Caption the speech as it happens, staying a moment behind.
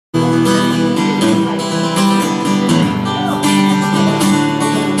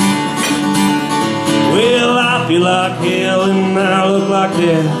feel like hell and I look like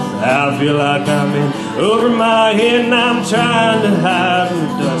death. I feel like I'm in over my head and I'm trying to hide from the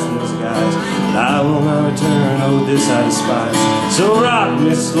dust in the skies. But I will not return, oh this I despise. So rock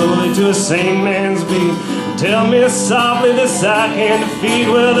me slowly to a sane man's beat. Tell me softly this I can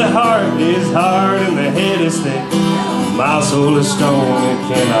defeat. Well, the heart is hard and the head is thick. My soul is stone, it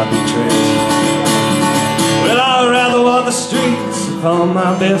cannot be tricked. Well, I'd rather walk the streets upon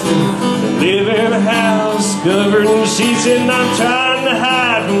my bare feet than live in a house covered in sheets. And I'm trying to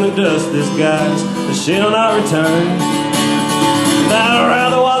hide from the dust this skies that shall not return. And I'd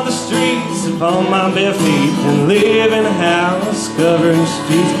rather walk the streets upon my bare feet than live in a house covered in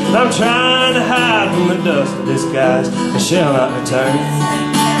sheets. And I'm trying to hide from the dust of this skies that shall not return.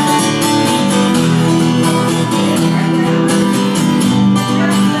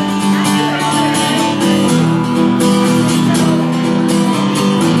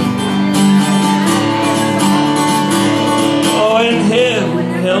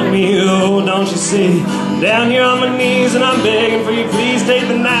 Help me, oh, don't you see? I'm down here on my knees and I'm begging for you. Please take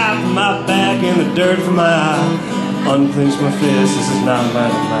the knife from my back and the dirt from my eye. Unclench my fist, this is not my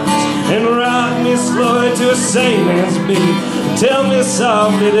demise. And rock me slowly to a sane man's beat. Tell me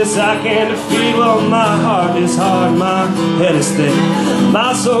softly this I can't defeat. Well, my heart is hard, my head is thick.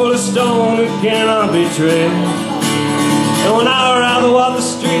 My soul is stone, it cannot be tricked. And when I'd rather walk the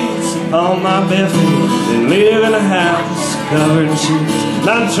streets on my bare feet than live in a house covered in sheets. And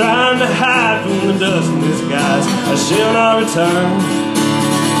I'm trying to hide from the dust in this skies I shall not return.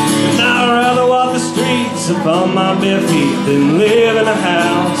 And I'd rather walk the streets upon my bare feet than live in a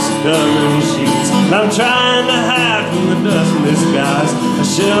house covered in sheets. And I'm trying to hide from the dust in this skies I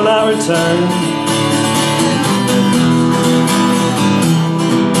shall not return.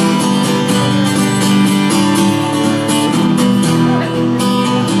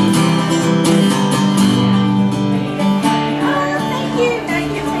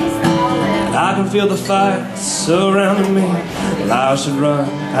 I can feel the fight surrounding me. Well, I should run,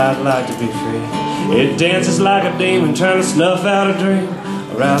 I'd like to be free. It dances like a demon trying to snuff out a dream.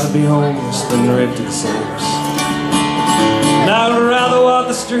 I'd rather be homeless than ripped to the seams. And I'd rather walk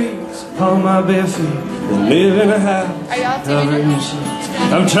the streets upon my bare feet than live in a house covered in sheets.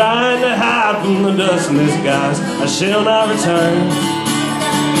 I'm trying to hide from the dust in this skies I shall not return.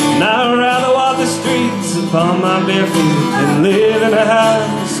 And I'd rather walk the streets upon my bare feet than live in a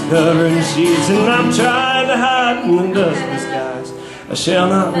house covered in sheets. And I'm trying to hide from the dust of the skies I shall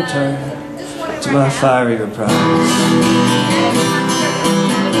not return to my fiery reprise.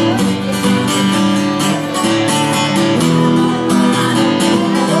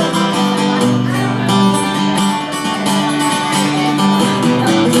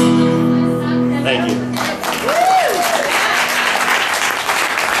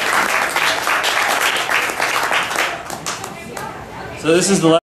 So this is the